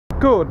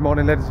Good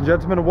morning, ladies and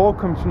gentlemen, and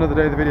welcome to another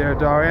day of the video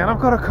diary. And I've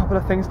got a couple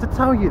of things to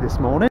tell you this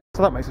morning,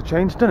 so that makes a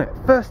change, doesn't it?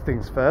 First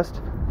things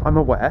first, I'm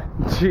aware,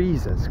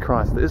 Jesus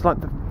Christ, that it's like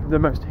the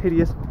most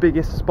hideous,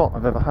 biggest spot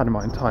I've ever had in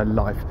my entire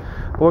life.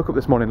 I woke up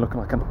this morning looking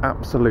like an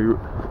absolute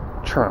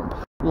tramp.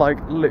 Like,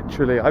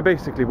 literally, I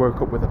basically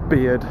woke up with a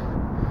beard,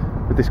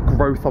 with this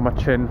growth on my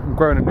chin. I'm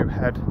growing a new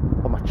head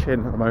on my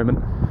chin at the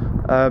moment.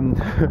 And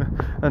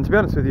to be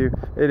honest with you,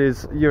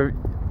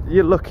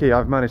 you're lucky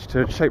I've managed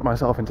to shape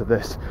myself into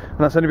this, and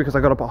that's only because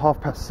I got up at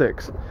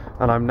 6:30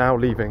 and I'm now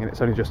leaving and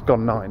it's only just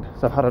gone 9,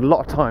 so I've had a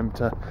lot of time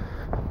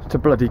to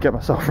bloody get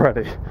myself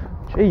ready.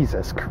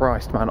 Jesus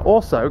Christ, man.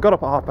 Also, got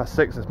up at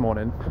 6:30 this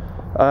morning,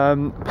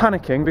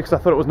 panicking because I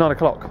thought it was 9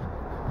 o'clock,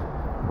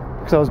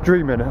 because I was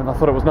dreaming and I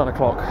thought it was 9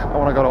 o'clock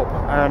when I got up,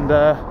 and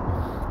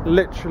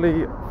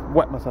literally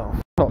wet myself.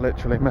 Not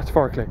literally,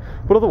 metaphorically,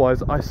 but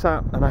otherwise I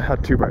sat and I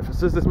had 2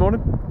 breakfasts this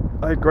morning.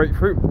 I had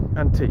grapefruit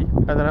and tea,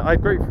 and then I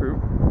had grapefruit,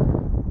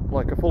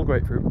 like a full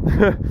grapefruit,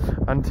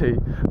 and tea,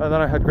 and then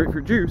I had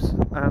grapefruit juice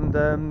and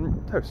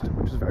toast,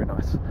 which was very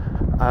nice.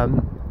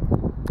 And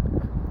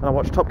I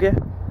watched Top Gear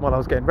while I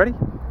was getting ready,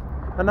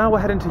 and now we're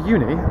heading to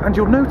uni, and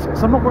you'll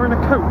notice I'm not wearing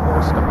a coat or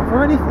a scarf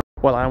or anything.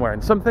 Well, I am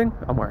wearing something,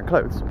 I'm wearing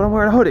clothes, but I'm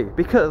wearing a hoodie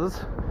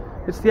because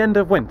it's the end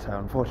of winter,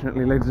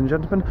 unfortunately, ladies and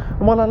gentlemen.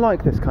 And while I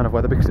like this kind of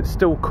weather because it's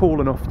still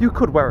cool enough, you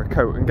could wear a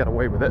coat and get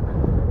away with it.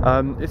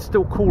 It's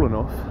still cool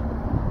enough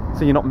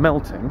so you're not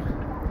melting.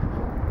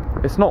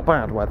 It's not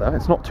bad weather,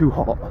 it's not too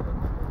hot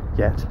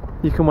yet.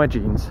 You can wear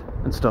jeans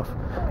and stuff.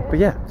 But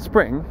yeah,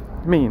 spring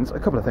means a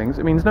couple of things.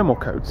 It means no more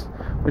coats,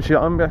 which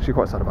I'm actually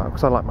quite sad about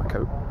because I like my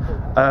coat.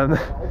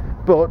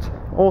 But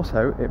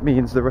also it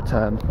means the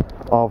return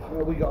of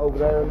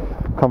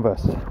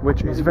Converse,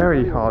 which is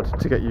very hard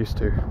to get used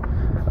to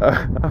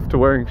after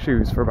wearing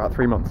shoes for about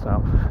 3 months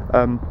now.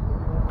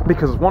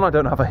 Because one, I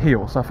don't have a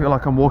heel, so I feel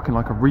like I'm walking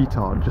like a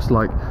retard, just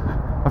like,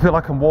 I feel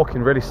like I'm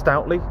walking really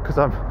stoutly because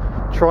I'm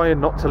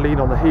trying not to lean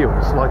on the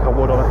heels like I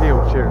would on a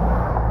heel shoe.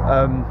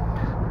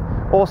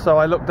 Also,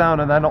 I look down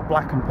and they're not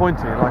black and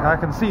pointy, like I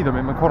can see them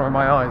in the corner of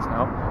my eyes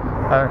now,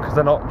 because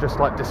they're not just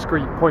like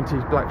discreet pointy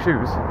black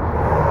shoes.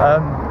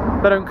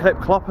 They don't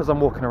clip-clop as I'm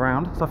walking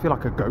around, so I feel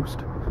like a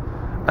ghost.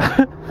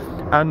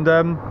 And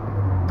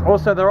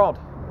also they're odd,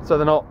 so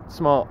they're not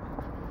smart.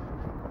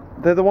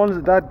 They're the ones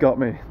that Dad got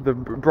me, the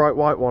bright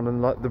white one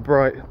and like the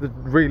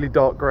really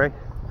dark grey.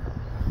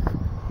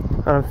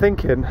 And I'm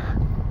thinking,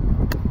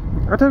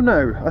 I don't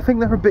know, I think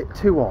they're a bit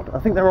too odd. I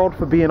think they're odd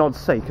for being odd's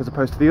sake as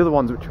opposed to the other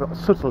ones which are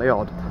subtly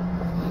odd.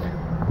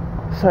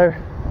 So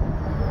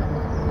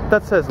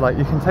Dad says like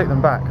you can take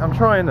them back. I'm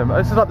trying them.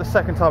 This is like the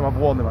second time I've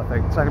worn them, I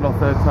think, second or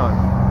third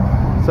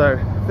time. So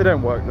if they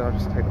don't work, then I'll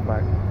just take them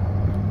back.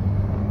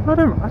 I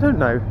don't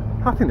know.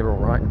 I think they're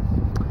alright.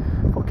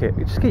 Fuck it,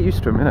 you just get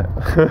used to them,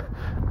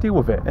 innit? Deal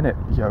with it, innit,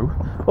 yo?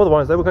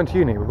 Otherwise, though, we're going to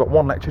uni. We've got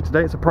one lecture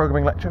today. It's a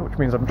programming lecture, which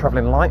means I'm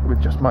travelling light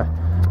with just my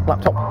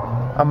laptop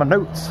and my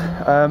notes.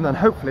 And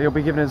hopefully he'll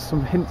be giving us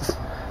some hints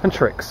and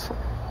tricks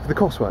for the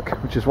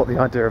coursework, which is what the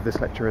idea of this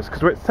lecture is.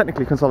 Because it's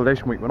technically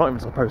consolidation week. We're not even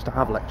supposed to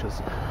have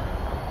lectures.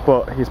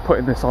 But he's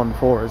putting this on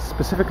for us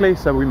specifically,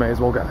 so we may as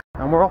well go.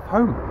 And we're off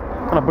home.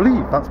 And I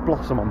believe that's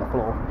Blossom on the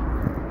floor.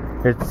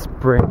 It's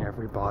spring,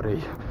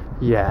 everybody.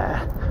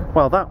 Yeah.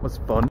 Well, that was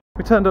fun.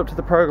 We turned up to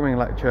the programming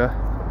lecture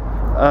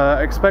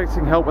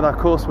expecting help with our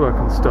coursework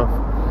and stuff,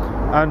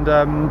 and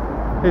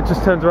it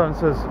just turns around and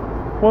says,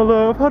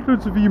 well, I've had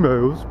loads of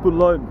emails, but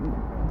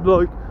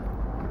like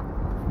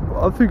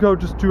I think I'll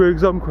just do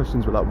exam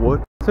questions with that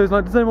word. So he's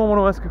like, does anyone want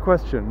to ask a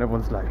question? And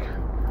everyone's like,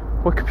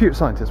 we're computer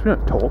scientists, we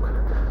don't talk.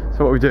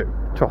 So what we do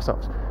to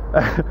ourselves.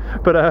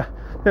 But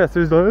yeah, so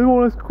he's like, anyone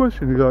want to ask a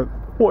question? He's like,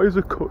 what is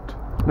a cut?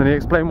 And then he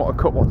explained what a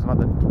cut was, like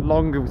the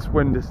longest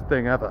windest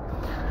thing ever.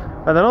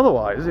 And then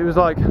otherwise, it was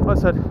like, I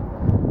said,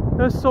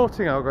 there's a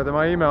sorting algorithm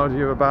I emailed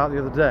you about the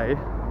other day.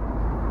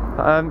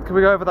 Can we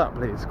go over that,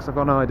 please? Because I've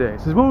got no idea. He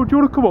says, well, do you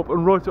want to come up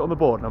and write it on the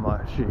board? And I'm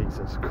like,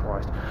 Jesus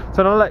Christ.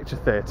 So in a lecture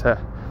theatre,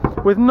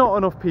 with not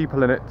enough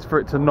people in it for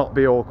it to not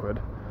be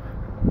awkward.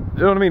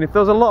 You know what I mean? If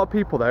there was a lot of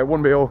people there, it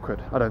wouldn't be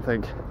awkward, I don't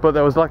think. But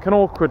there was like an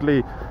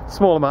awkwardly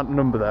small amount of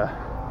number there.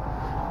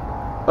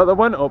 But I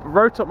went up,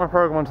 wrote up my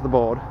programme onto the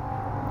board.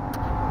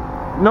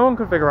 No one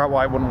could figure out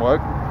why it wouldn't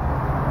work.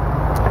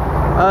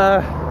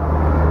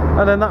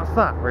 And then that's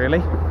that,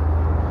 really.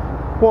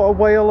 What a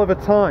whale of a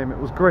time, it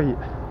was great.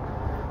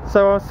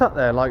 So I was sat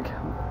there like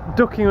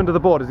ducking under the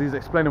board as he's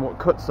explaining what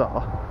cuts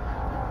are,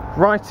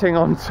 writing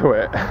onto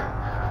it,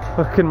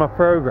 looking my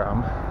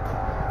programme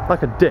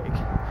like a dick.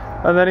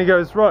 And then he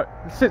goes, right,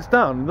 sits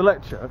down in the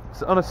lecture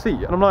on a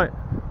seat, and I'm like,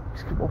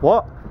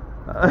 what?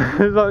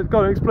 He's like, go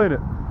on, explain it.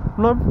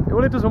 I'm like,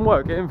 well, it doesn't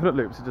work, it infinite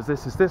loops, it does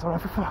this, this, this. I'm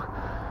like, for fuck.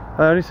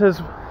 And he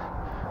says,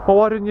 well,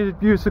 why didn't you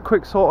use the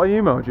quick sort I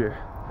emailed you?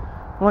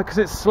 I'm like, because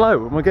it's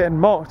slow and we're getting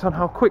marked on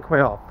how quick we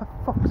are. For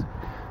fuck's sake.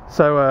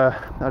 So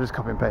I just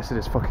copy and pasted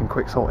his fucking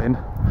quick sort in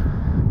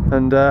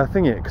and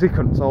thingy it, because he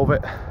couldn't solve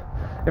it.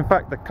 In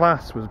fact, the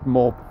class was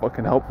more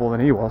fucking helpful than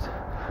he was.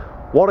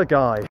 What a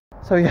guy.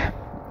 So yeah,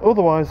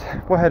 otherwise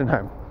we're heading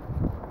home.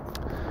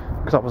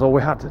 because that was all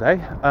we had today.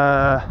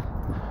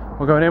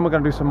 We're going in, we're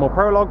going to do some more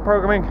Prolog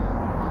programming.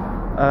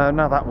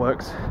 Now that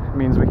works, it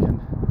means we can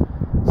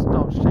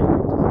start shaving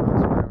time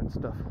elsewhere and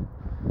stuff,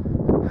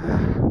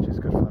 which is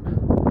good fun.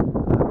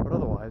 But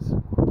otherwise,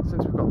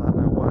 since we've got that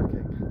now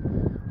working,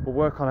 we'll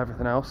work on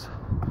everything else,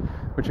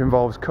 which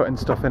involves cutting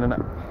stuff in and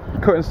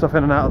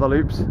out of the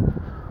loops,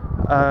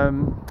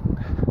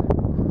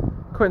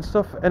 cutting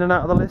stuff in and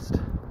out of the list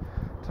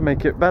to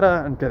make it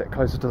better and get it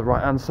closer to the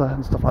right answer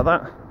and stuff like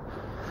that.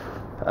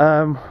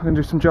 We're going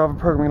to do some Java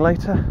programming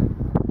later,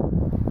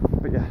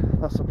 but yeah,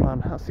 that's the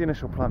plan. That's the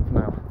initial plan for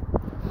now.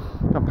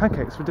 And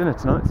pancakes for dinner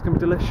tonight. It's going to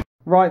be delicious.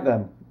 Right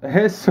then,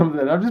 here's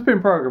something. I've just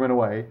been programming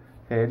away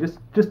here, just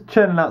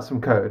churning out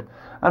some code,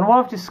 and what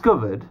I've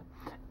discovered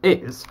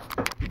is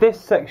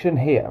this section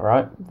here,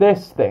 right?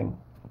 This thing,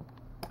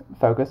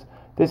 focus.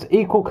 This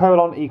equal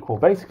colon equal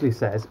basically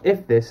says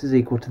if this is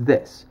equal to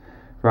this,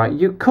 right?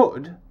 You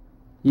could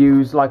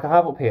use, like I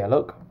have up here,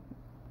 look,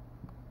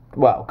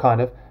 well, kind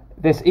of,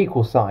 this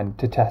equal sign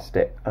to test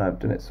it. And I've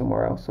done it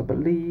somewhere else, I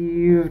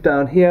believe,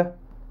 down here,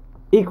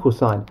 equal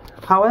sign.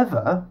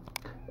 However,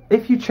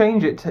 if you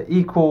change it to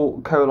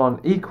equal colon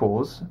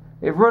equals,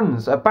 it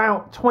runs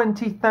about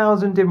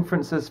 20,000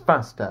 inferences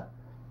faster.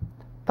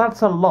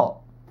 That's a lot.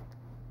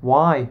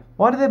 Why?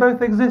 Why do they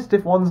both exist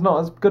if one's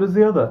not as good as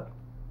the other?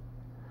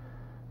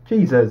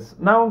 Jesus.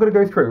 Now I'm going to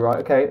go through, right?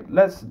 Okay,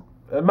 let's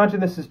imagine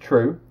this is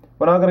true.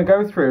 Well, I'm going to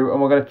go through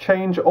and we're going to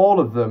change all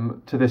of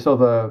them to this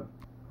other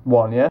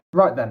one, yeah?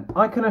 Right then,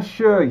 I can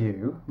assure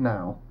you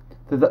now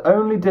that the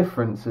only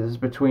differences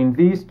between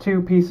these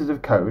two pieces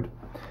of code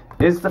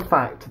is the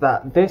fact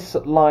that this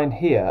line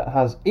here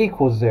has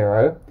equals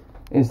 0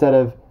 instead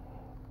of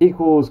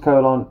equals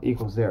colon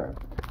equals 0.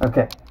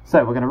 Okay, so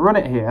we're going to run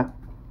it here.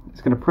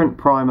 It's going to print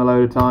prime a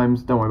load of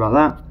times, don't worry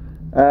about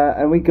that.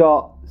 And we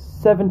got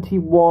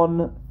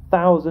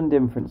 71,000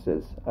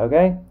 inferences,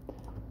 okay?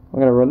 We're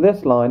going to run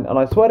this line, and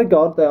I swear to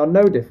God, they are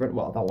no different.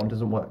 Well, that one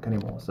doesn't work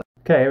anymore. So.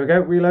 Okay, here we go,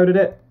 reloaded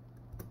it.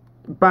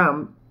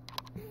 Bam,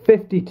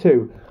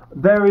 52.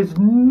 There is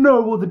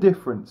no other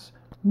difference.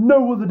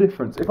 No other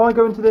difference. If I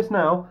go into this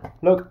now,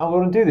 look, I'm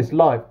going to do this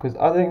live, because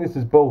I think this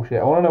is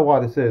bullshit. I want to know why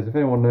this is, if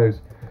anyone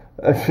knows.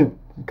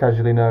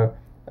 Casually know.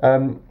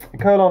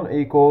 Colon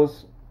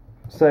equals,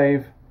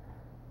 save,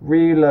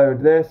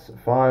 reload this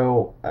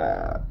file,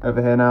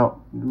 over here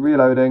now,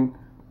 reloading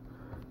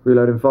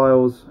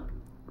files,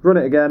 run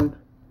it again,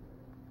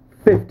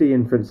 50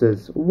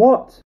 inferences.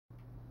 What?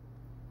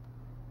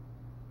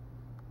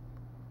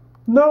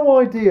 No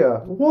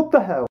idea. What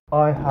the hell?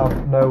 I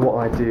have no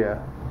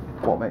idea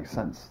what makes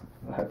sense.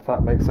 If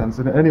that makes sense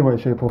in any way,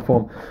 shape or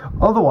form.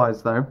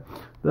 Otherwise though,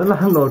 the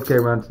landlord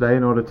came around today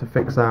in order to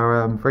fix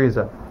our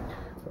freezer.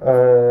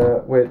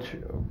 Which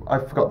I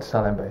forgot to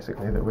tell him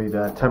basically that we'd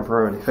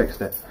temporarily fixed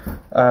it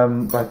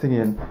by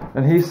thinking,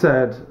 and he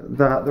said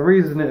that the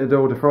reason it had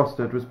all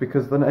defrosted was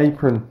because an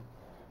apron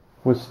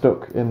was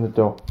stuck in the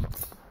door,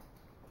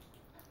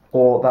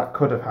 or that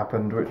could have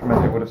happened, which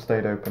meant it would have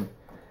stayed open.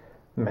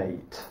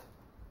 Mate,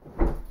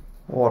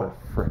 what a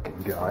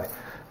frickin' guy.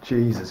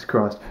 Jesus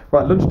Christ.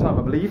 Right, lunchtime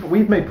I believe.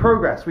 We've made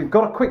progress. We've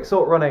got a quick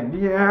sort running.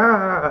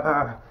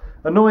 Yeah.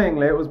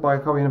 Annoyingly, it was by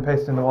copying and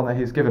pasting the one that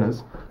he's given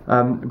us.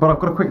 But I've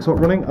got a quick sort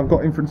running. I've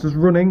got inferences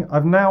running.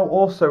 I've now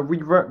also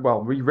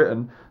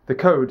rewritten the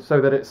code so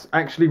that it's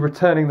actually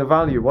returning the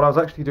value. What I was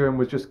actually doing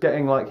was just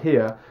getting like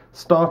here,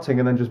 starting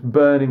and then just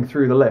burning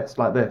through the list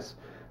like this,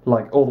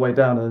 like all the way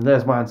down, and then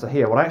there's my answer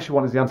here. What I actually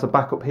want is the answer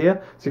back up here.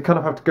 So you kind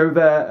of have to go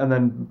there and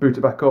then boot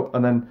it back up,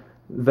 and then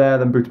there,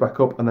 then boot it back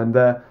up, and then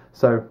there.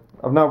 So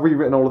I've now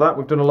rewritten all of that.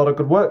 We've done a lot of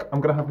good work.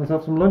 I'm going to have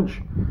myself some lunch.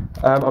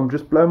 I'm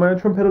just blowing my own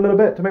trumpet a little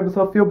bit to make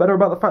myself feel better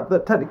about the fact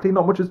that technically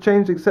not much has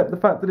changed except the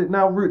fact that it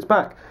now roots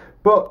back.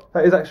 But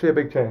that is actually a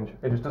big change.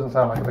 It just doesn't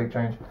sound like a big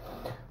change.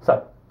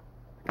 So,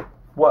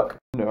 work.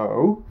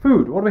 No.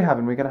 Food. What are we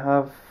having? We're going to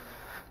have...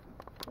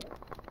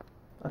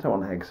 I don't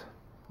want eggs.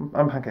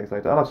 I'm pancakes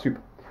later. I'll have soup.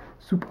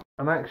 Soup.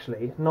 I'm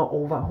actually not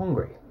all that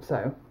hungry. So,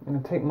 I'm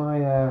going to take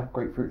my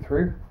grapefruit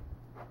through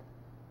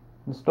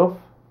and stuff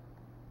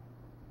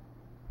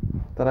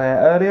that I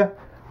ate earlier,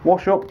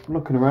 wash up,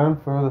 looking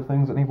around for other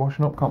things that need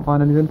washing up, can't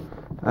find anything,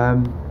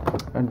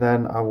 and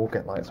then I will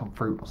get like some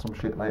fruit or some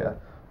shit later.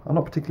 I'm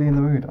not particularly in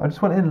the mood. I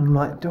just went in and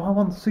like, do I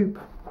want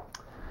soup?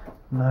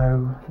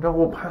 No. Do I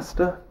want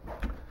pasta?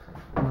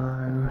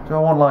 No. Do I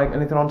want like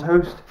anything on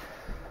toast?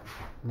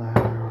 No.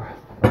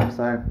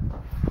 So,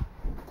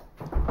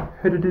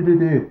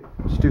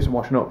 just do some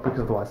washing up, because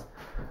otherwise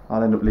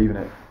I'll end up leaving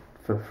it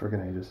for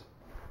friggin' ages.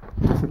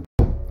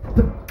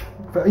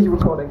 Are you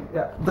recording?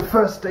 Yeah. The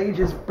first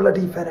stage is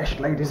bloody finished,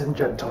 ladies and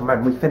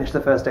gentlemen. We finished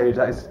the first stage.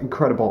 That is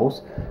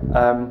incredible.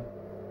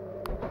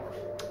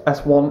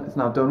 S1 is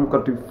now done. We've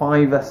got to do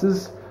 5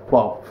 S's.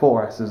 Well,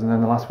 4 S's, and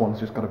then the last one's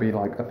just got to be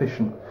like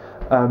efficient.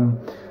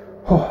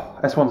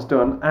 S1's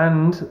done,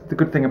 and the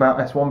good thing about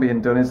S1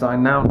 being done is I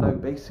now know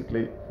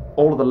basically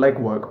all of the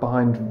legwork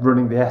behind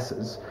running the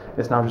S's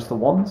is now just the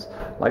ones.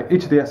 Like,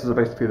 each of the S's are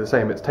basically the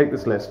same. It's take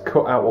this list,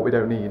 cut out what we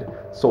don't need,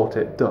 sort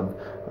it, done.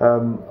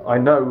 I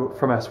know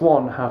from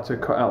S1 how to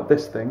cut out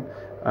this thing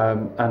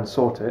and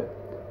sort it.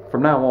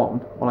 From now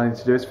on, all I need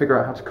to do is figure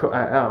out how to cut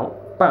it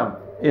out, bam,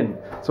 in.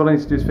 So all I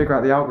need to do is figure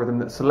out the algorithm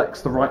that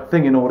selects the right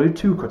thing in order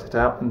to cut it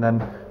out, and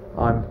then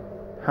I'm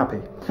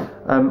happy.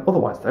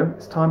 Otherwise though,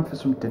 it's time for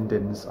some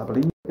din-dins, I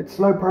believe. It's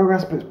slow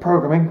progress, but it's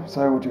programming,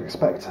 so what do you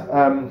expect?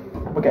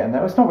 We're getting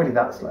there. It's not really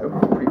that slow.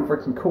 Pretty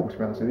freaking cool, to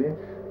be honest with you.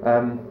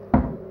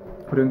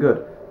 We're doing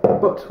good.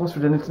 But what's for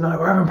dinner tonight?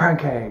 We're having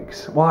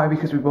pancakes. Why?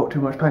 Because we bought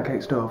too much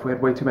pancake stuff. We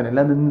had way too many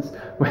lemons.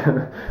 We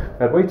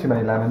had way too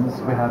many lemons.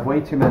 We had way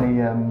too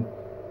many.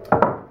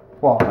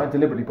 Well, I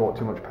deliberately bought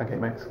too much pancake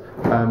mix.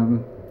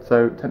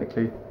 So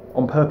technically,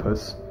 on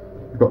purpose,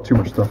 we've got too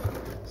much stuff.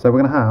 So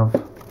we're gonna have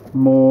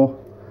more.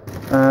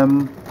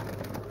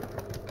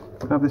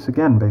 We're gonna have this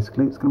again.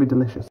 Basically, it's gonna be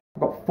delicious.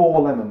 I've got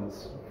 4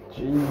 lemons.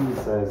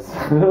 Jesus.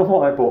 I don't know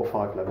why I bought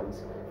 5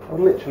 lemons. I've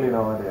literally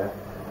no idea.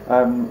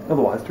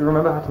 Otherwise, do you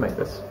remember how to make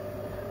this?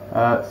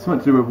 Something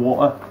to do with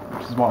water,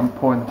 which is what I'm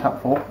pouring the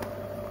tap for.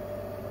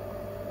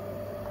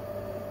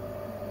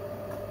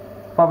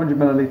 500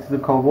 millilitres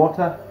of cold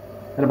water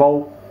in a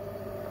bowl.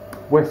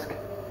 Whisk.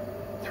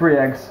 3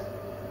 eggs.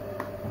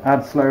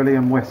 Add slowly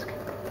and whisk.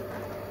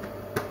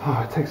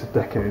 Oh, it takes a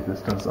decade,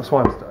 this does. That's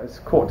why it's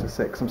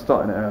 5:45. I'm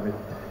starting it early.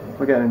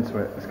 We're getting into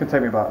it. It's going to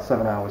take me about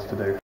 7 hours to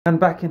do. And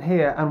back in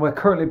here, and we're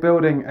currently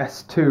building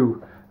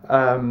S2.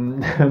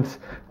 And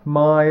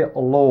my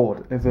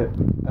lord, is it?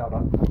 Hold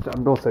on.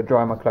 I'm also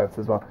drying my clothes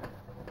as well.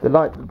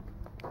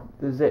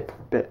 The zip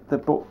bit, the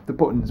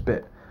buttons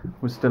bit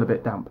was still a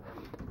bit damp,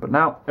 but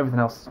now everything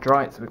else is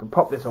dry, so we can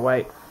pop this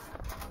away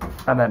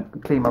and then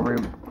clean my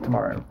room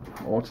tomorrow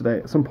or today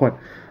at some point.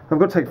 I've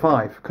got to take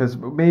 5 because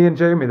me and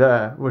Jamie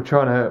there were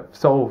trying to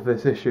solve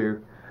this issue.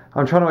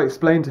 I'm trying to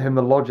explain to him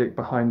the logic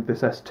behind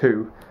this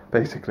S2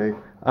 basically,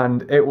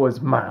 and it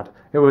was mad.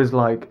 It was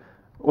like,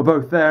 we're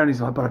both there, and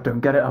he's like, but I don't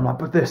get it. I'm like,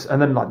 but this,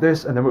 and then like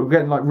this, and then we were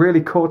getting like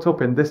really caught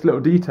up in this little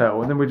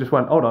detail, and then we just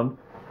went, hold on,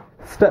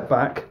 step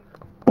back,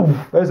 boom,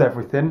 there's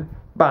everything,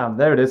 bam,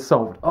 there it is,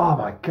 solved. Oh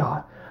my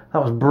god,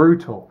 that was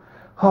brutal.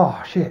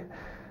 Oh shit.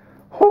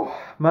 Oh,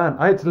 man,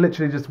 I had to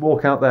literally just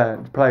walk out there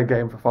and play a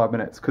game for 5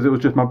 minutes, because it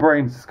was just my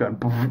brain's just going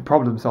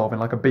problem solving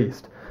like a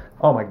beast.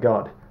 Oh my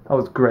god, that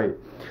was great.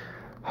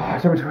 Oh, I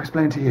don't know what to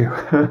explain to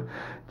you.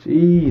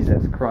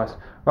 Jesus Christ.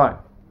 Right,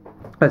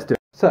 let's do it.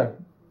 So,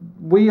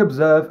 we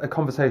observe a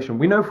conversation.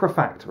 We know for a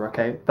fact,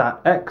 okay,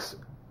 that x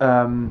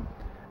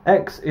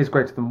is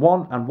greater than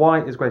 1 and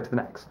y is greater than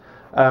x.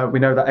 We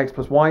know that x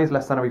plus y is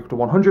less than or equal to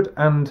 100,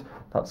 and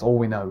that's all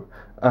we know.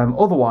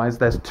 Otherwise,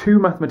 there's 2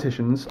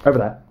 mathematicians over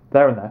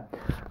there and there,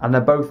 and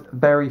they're both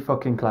very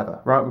fucking clever,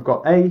 right? We've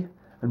got A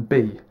and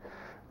B.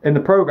 In the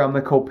program,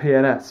 they're called P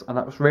and S, and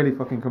that was really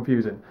fucking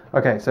confusing.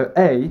 Okay, so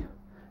A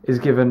is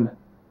given...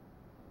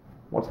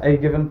 What's A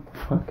given?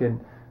 Fucking...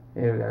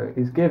 Here we go.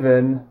 He's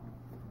given...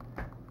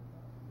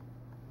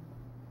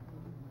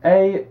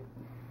 Okay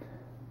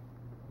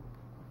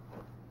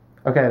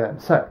then,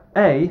 so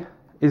A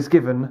is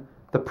given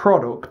the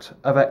product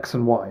of x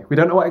and y. We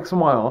don't know what x and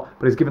y are,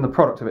 but he's given the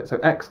product of it, so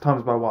x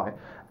times by y.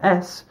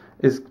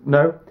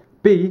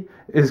 B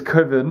is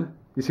given,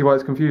 you see why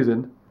it's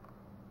confusing?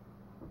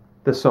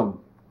 The sum.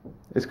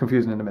 It's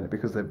confusing in a minute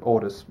because the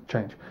orders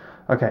change.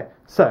 Okay,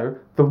 so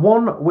the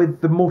one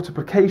with the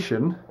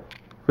multiplication,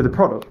 with the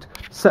product,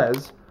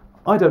 says,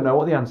 I don't know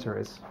what the answer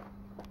is.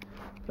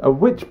 At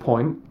which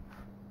point,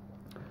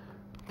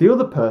 the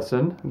other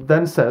person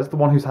then says, the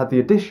one who's had the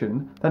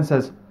addition, then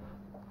says,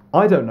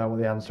 I don't know what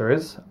the answer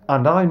is,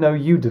 and I know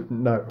you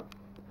didn't know.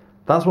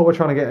 That's what we're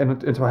trying to get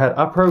into our head.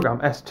 Our program,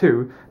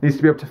 S2, needs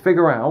to be able to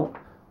figure out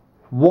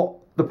what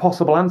the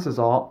possible answers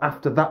are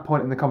after that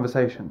point in the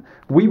conversation.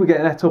 We were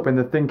getting et up in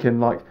the thinking,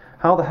 like,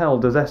 how the hell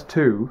does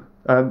S2,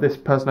 this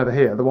person over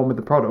here, the one with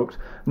the product,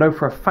 know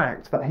for a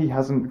fact that he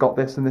hasn't got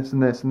this and this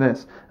and this and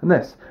this and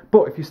this?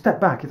 But if you step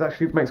back, it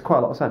actually makes quite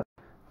a lot of sense.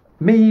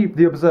 Me,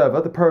 the observer,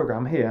 the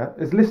program here,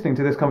 is listening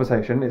to this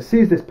conversation. It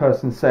sees this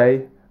person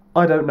say,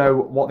 I don't know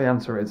what the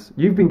answer is.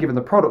 You've been given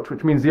the product,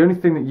 which means the only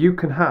thing that you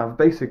can have,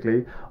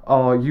 basically,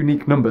 are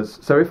unique numbers.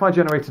 So if I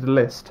generated a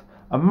list,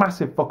 a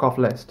massive fuck-off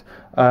list,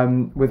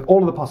 with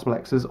all of the possible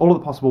x's, all of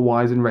the possible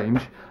y's in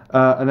range,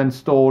 and then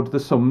stored the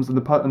sums and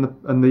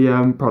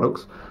the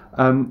products,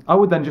 I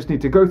would then just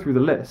need to go through the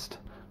list,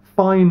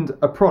 find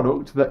a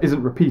product that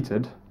isn't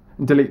repeated,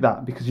 and delete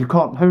that, because you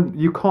can't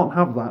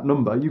have that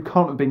number. You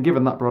can't have been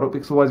given that product,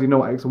 because otherwise you know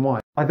what x and y.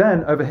 I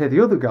then overhear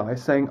the other guy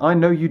saying, I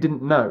know you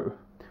didn't know,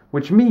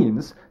 which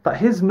means that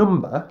his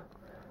number,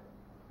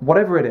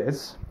 whatever it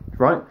is,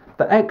 right,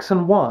 the x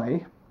and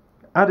y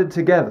added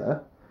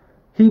together,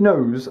 he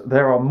knows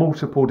there are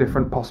multiple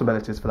different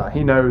possibilities for that.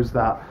 He knows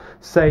that,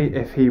 say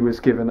if he was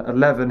given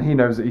 11, he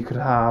knows that he could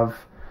have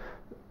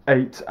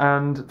 8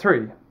 and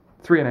 3.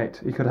 3 and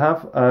 8 he could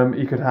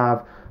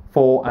have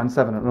 4 and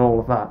 7 and all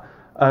of that.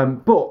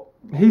 But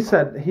he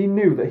said he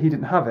knew that he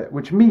didn't have it,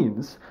 which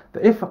means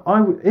that if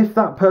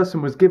that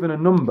person was given a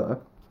number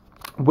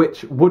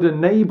which would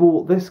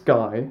enable this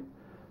guy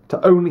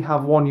to only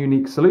have one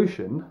unique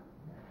solution,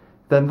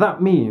 then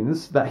that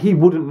means that he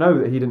wouldn't know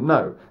that he didn't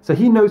know. So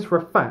he knows for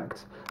a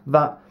fact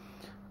that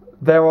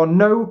there are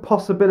no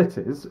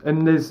possibilities,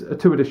 and there's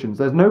two additions,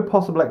 there's no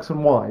possible x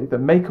and y that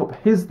make up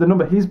the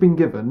number he's been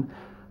given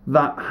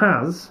that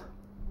has,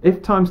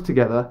 if times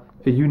together,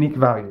 a unique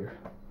value.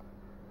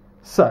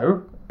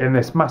 So, in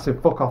this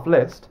massive fuck off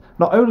list,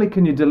 not only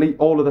can you delete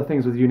all of the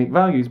things with unique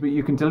values, but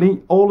you can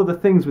delete all of the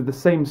things with the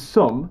same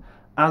sum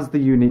as the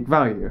unique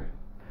value.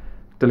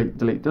 Delete,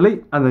 delete,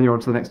 delete, and then you're on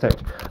to the next stage.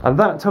 And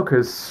that took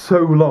us so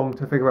long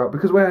to figure out,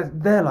 because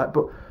they're like,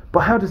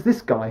 but how does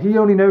this guy, he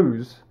only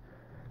knows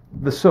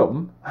the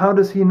sum, how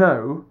does he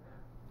know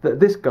that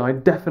this guy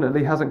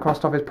definitely hasn't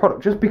crossed off his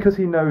product? Just because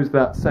he knows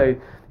that, say,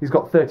 he's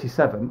got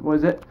 37, what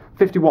is it?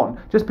 51.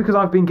 Just because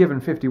I've been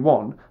given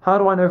 51, how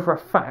do I know for a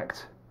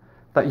fact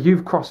that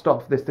you've crossed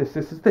off this,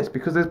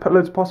 because there's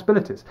loads of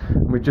possibilities.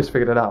 And we've just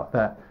figured it out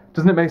there.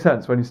 Doesn't it make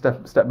sense when you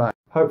step back?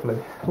 Hopefully.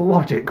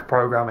 Logic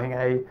programming,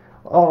 eh?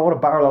 Oh, what a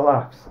barrel of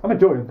laughs. I'm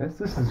enjoying this.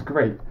 This is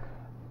great.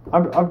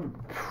 I'm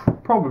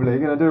probably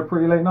going to do a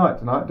pretty late night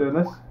tonight doing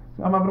this.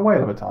 I'm having a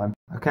whale of a time.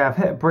 Okay, I've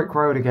hit a brick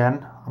road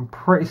again. I'm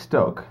pretty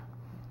stuck.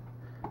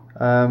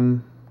 I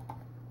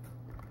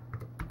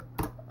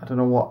don't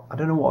know what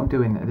I'm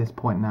doing at this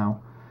point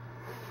now,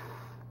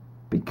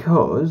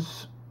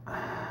 because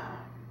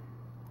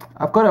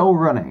I've got it all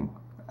running,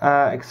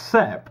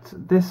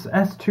 except this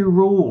S2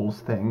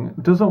 rules thing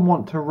doesn't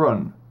want to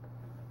run,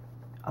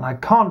 and I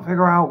can't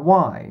figure out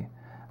why.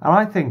 And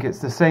I think it's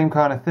the same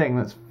kind of thing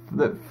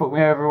that fucked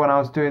me over when I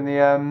was doing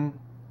the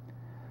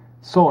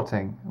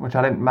sorting, which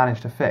I didn't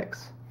manage to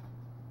fix.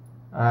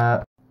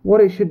 What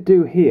it should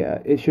do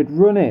here, it should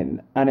run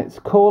in, and it's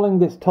calling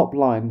this top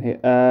line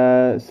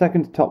here,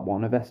 second to top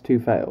one of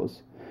S2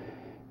 fails.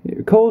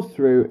 It calls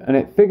through and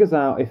it figures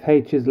out if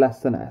H is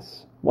less than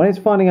S. When it's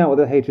finding out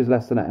whether H is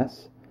less than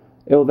S,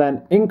 it'll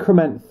then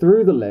increment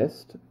through the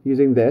list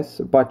using this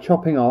by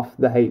chopping off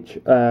the H.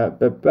 Oh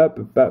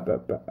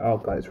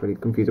god, it's really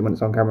confusing when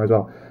it's on camera as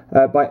well.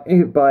 What's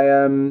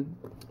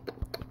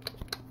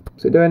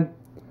it doing?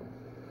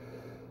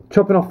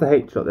 Chopping off the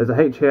H. Look, there's a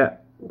H here.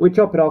 We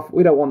chop it off,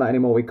 we don't want that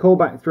anymore, we call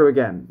back through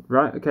again,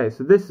 right? Okay,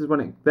 so this is when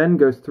it then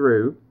goes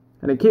through,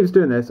 and it keeps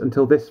doing this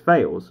until this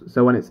fails.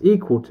 So when it's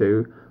equal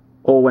to,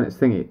 or when it's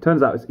thingy, it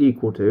turns out it's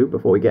equal to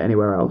before we get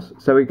anywhere else.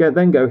 So we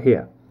then go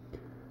here.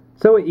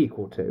 So we're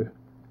equal to,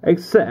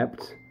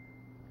 except,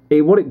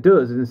 what it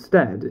does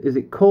instead is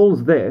it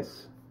calls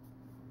this,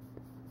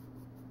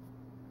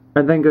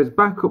 and then goes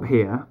back up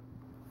here,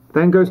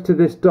 then goes to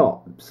this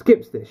dot,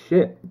 skips this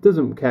shit,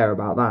 doesn't care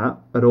about that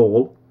at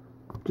all,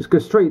 just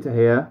goes straight to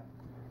here.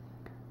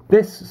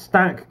 This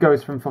stack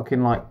goes from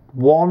fucking like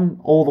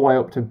 1 all the way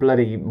up to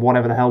bloody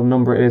whatever the hell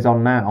number it is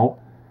on now.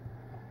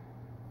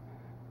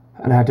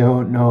 And I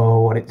don't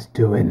know what it's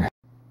doing.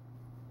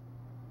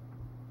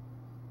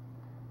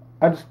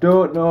 I just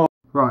don't know.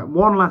 Right,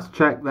 one last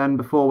check then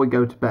before we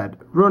go to bed.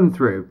 Run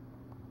through.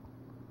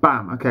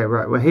 Bam. Okay,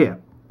 right, we're here.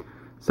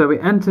 So we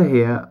enter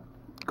here.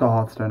 Got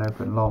Hearthstone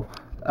open, lol.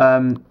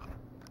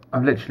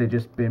 I've literally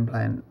just been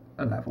playing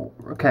a level.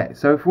 Okay,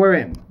 so if we're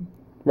in.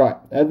 Right,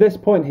 at this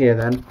point here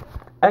then,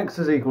 x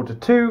is equal to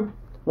 2,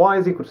 y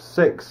is equal to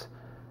 6,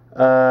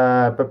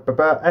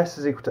 s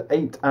is equal to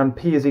 8, and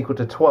p is equal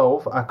to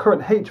 12. Our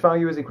current h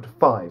value is equal to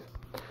 5.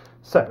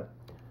 So,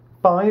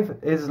 5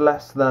 is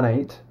less than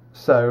 8,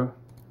 so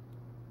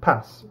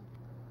pass.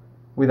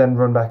 We then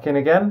run back in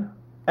again.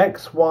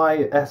 X,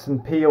 y, s,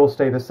 and p all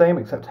stay the same,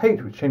 except h,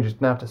 which changes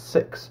now to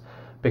 6,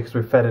 because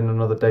we've fed in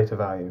another data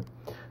value.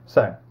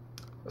 So,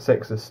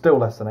 6 is still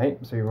less than 8,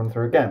 so you run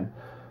through again.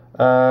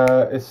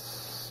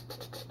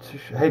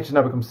 H has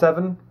now become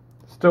 7,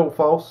 still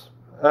false,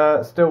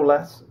 still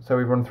less, so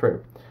we run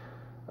through.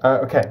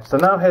 Okay, so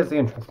now here's the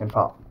interesting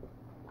part.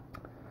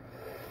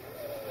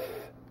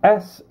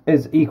 S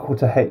is equal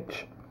to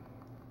H,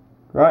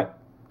 right,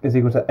 is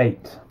equal to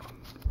 8.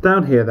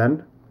 Down here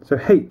then, so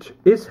H,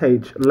 is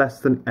H less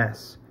than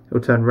S? It'll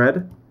turn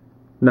red,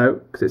 no,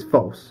 because it's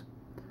false.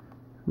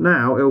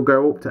 Now it'll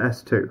go up to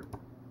S2,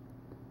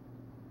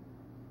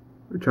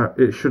 which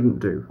it shouldn't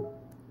do.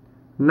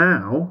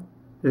 Now,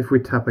 if we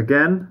tap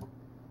again,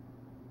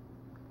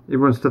 it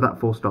runs to that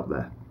full stop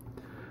there.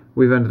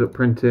 We've ended up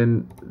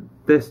printing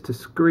this to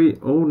screen.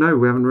 Oh no,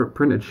 we haven't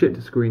printed shit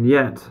to screen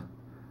yet.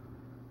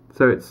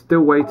 So it's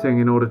still waiting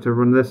in order to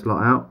run this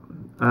lot out.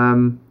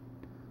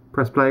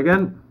 Press play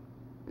again.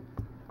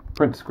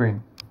 Print to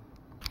screen.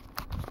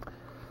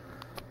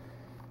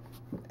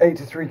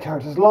 83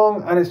 characters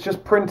long, and it's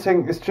just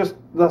printing. It's just,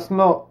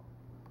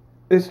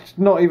 it's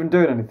not even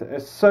doing anything.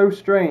 It's so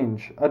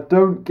strange. I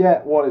don't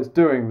get what it's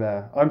doing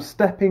there. I'm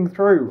stepping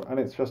through and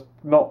it's just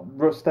not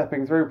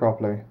stepping through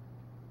properly.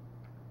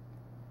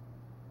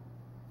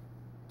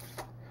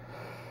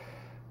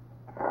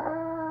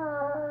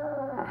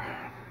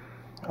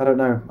 I don't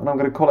know. And I'm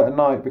going to call it a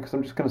night because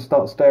I'm just going to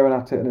start staring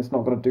at it and it's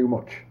not going to do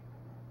much.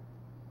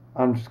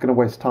 I'm just going to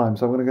waste time.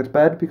 So I'm going to go to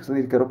bed because I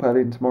need to get up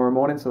early tomorrow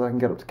morning so that I can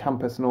get up to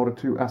campus in order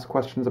to ask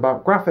questions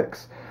about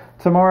graphics.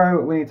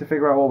 tomorrow we need to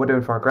figure out what we're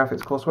doing for our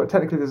graphics coursework.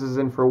 Technically this is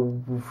in for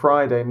a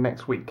Friday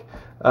next week.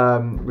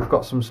 We've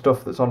got some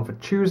stuff that's on for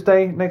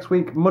Tuesday next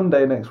week,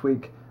 Monday next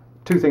week,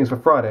 2 things for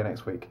Friday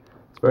next week.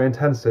 It's very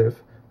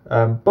intensive.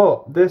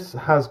 But this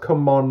has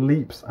come on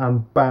leaps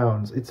and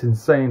bounds. It's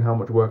insane how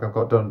much work I've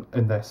got done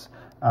in this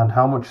and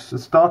how much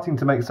is starting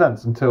to make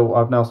sense until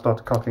I've now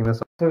started cocking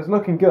this up. So it's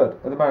looking good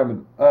at the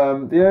moment.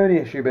 The only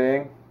issue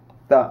being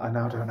that I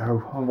now don't know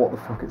what the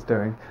fuck it's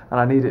doing, and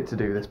I need it to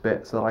do this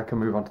bit so that I can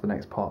move on to the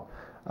next part.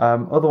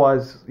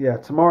 Otherwise, yeah,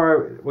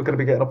 tomorrow we're going to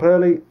be getting up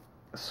early,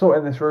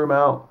 sorting this room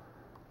out,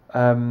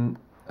 and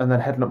then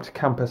heading up to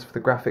campus for the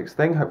graphics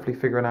thing, hopefully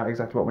figuring out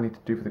exactly what we need to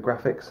do for the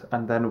graphics,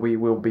 and then we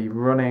will be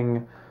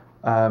running,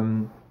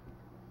 what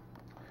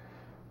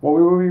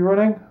we will be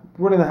running?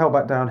 Running the hell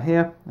back down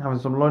here, having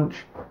some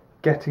lunch,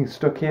 getting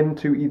stuck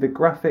into either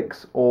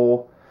graphics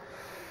or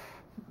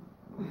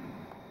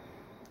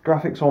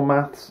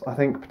maths, I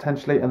think,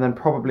 potentially, and then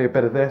probably a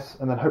bit of this,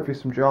 and then hopefully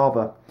some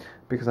Java,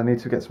 because I need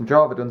to get some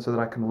Java done so that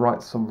I can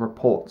write some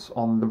reports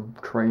on the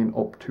train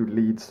up to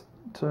Leeds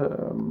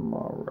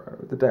tomorrow,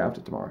 the day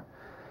after tomorrow.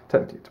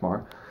 Technically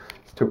tomorrow.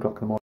 It's 2 o'clock in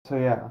the morning. So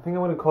yeah, I think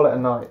I'm going to call it a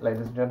night,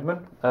 ladies and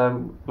gentlemen.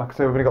 Like I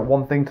say, we've only got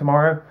one thing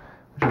tomorrow,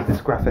 which is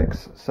this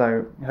graphics,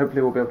 so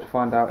hopefully we'll be able to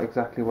find out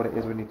exactly what it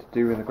is we need to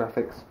do in the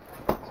graphics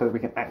so that we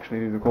can actually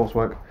do the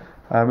coursework.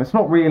 It's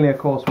not really a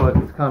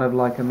coursework, it's kind of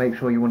like a make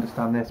sure you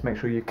understand this, make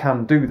sure you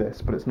can do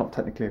this, but it's not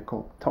technically a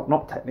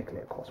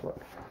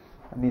coursework.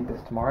 I need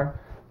this tomorrow,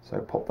 so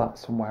pop that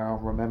somewhere, I'll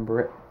remember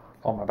it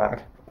on my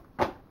bag.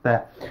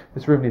 There.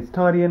 This room needs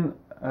tidying,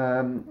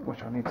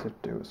 which I need to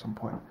do at some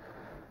point.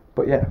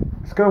 But yeah,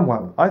 it's going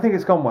well. I think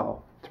it's gone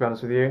well, to be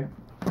honest with you.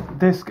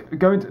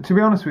 To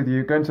be honest with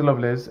you, going to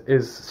Lovelace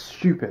is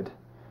stupid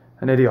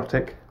and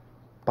idiotic,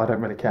 but I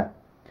don't really care.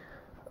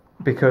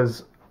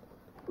 Because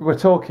we're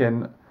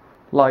talking,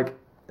 like,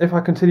 if I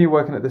continue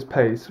working at this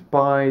pace,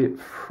 by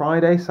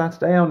Friday,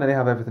 Saturday, I'll nearly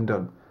have everything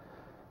done.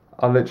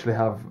 I'll literally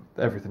have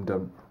everything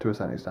done, to a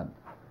certain extent.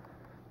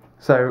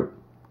 So,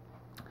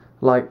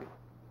 like,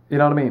 you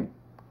know what I mean?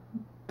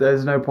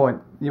 There's no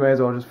point. You may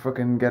as well just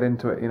fucking get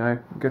into it, you know?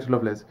 Go to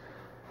Lovelace.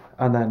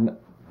 And then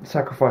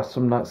sacrifice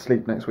some night's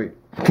sleep next week.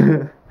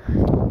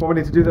 What we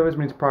need to do, though, is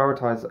we need to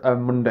prioritise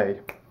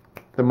Monday.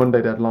 The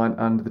Monday deadline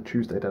and the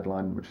Tuesday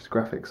deadline, which is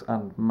graphics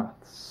and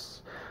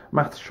maths.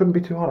 Maths shouldn't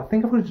be too hard. I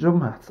think I've already done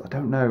maths. I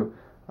don't know.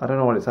 I don't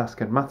know what it's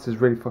asking. Maths is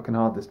really fucking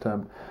hard this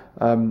term.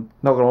 Not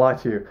going to lie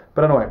to you.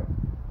 But anyway,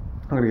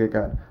 I'm going to get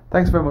going.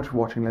 Thanks very much for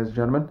watching, ladies and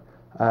gentlemen.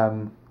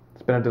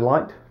 It's been a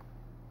delight.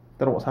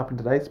 Don't know what's happened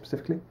today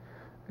specifically.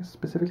 It's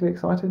specifically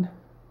exciting.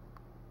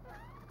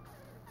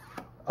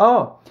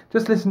 Oh,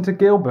 just listen to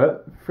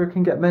Gilbert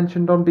freaking get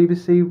mentioned on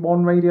BBC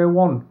One Radio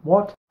 1.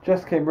 What?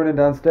 Jess came running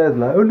downstairs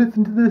like, oh,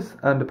 listen to this.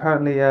 And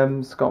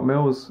apparently Scott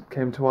Mills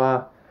came to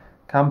our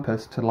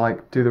campus to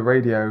like do the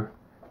radio,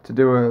 to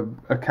do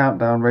a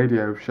countdown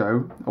radio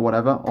show or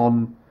whatever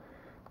on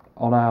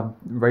our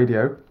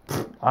radio.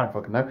 I don't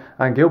fucking know.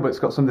 And Gilbert's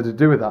got something to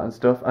do with that and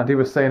stuff. And he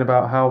was saying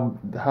about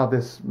how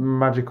this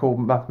magical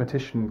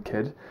mathematician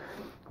kid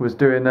was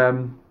doing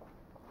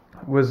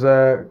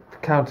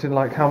counting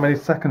like how many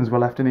seconds were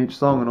left in each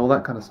song and all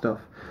that kind of stuff.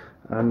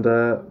 And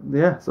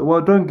yeah, so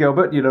well done,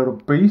 Gilbert, you little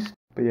beast.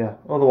 But yeah,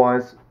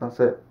 otherwise that's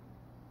it.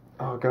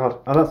 Oh god,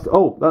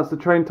 and that's the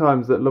train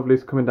times that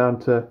Lovely's coming down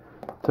to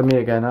me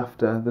again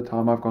after the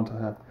time I've gone to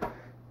her.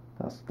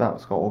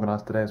 That's got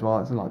organised today as well.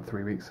 It's in like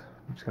 3 weeks,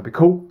 which is gonna be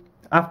cool.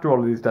 After all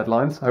of these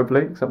deadlines,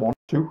 hopefully, except 1,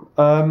 2.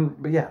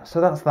 But yeah, so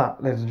that's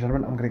that, ladies and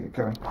gentlemen. I'm gonna get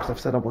going because I've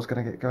said I was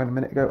gonna get going a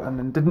minute ago and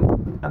then didn't,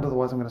 and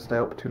otherwise I'm gonna stay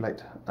up too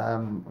late,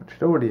 which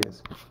it already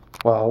is.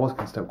 Well, I was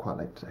gonna stay up quite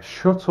late today.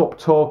 Shut up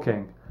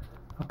talking.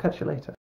 I'll catch you later.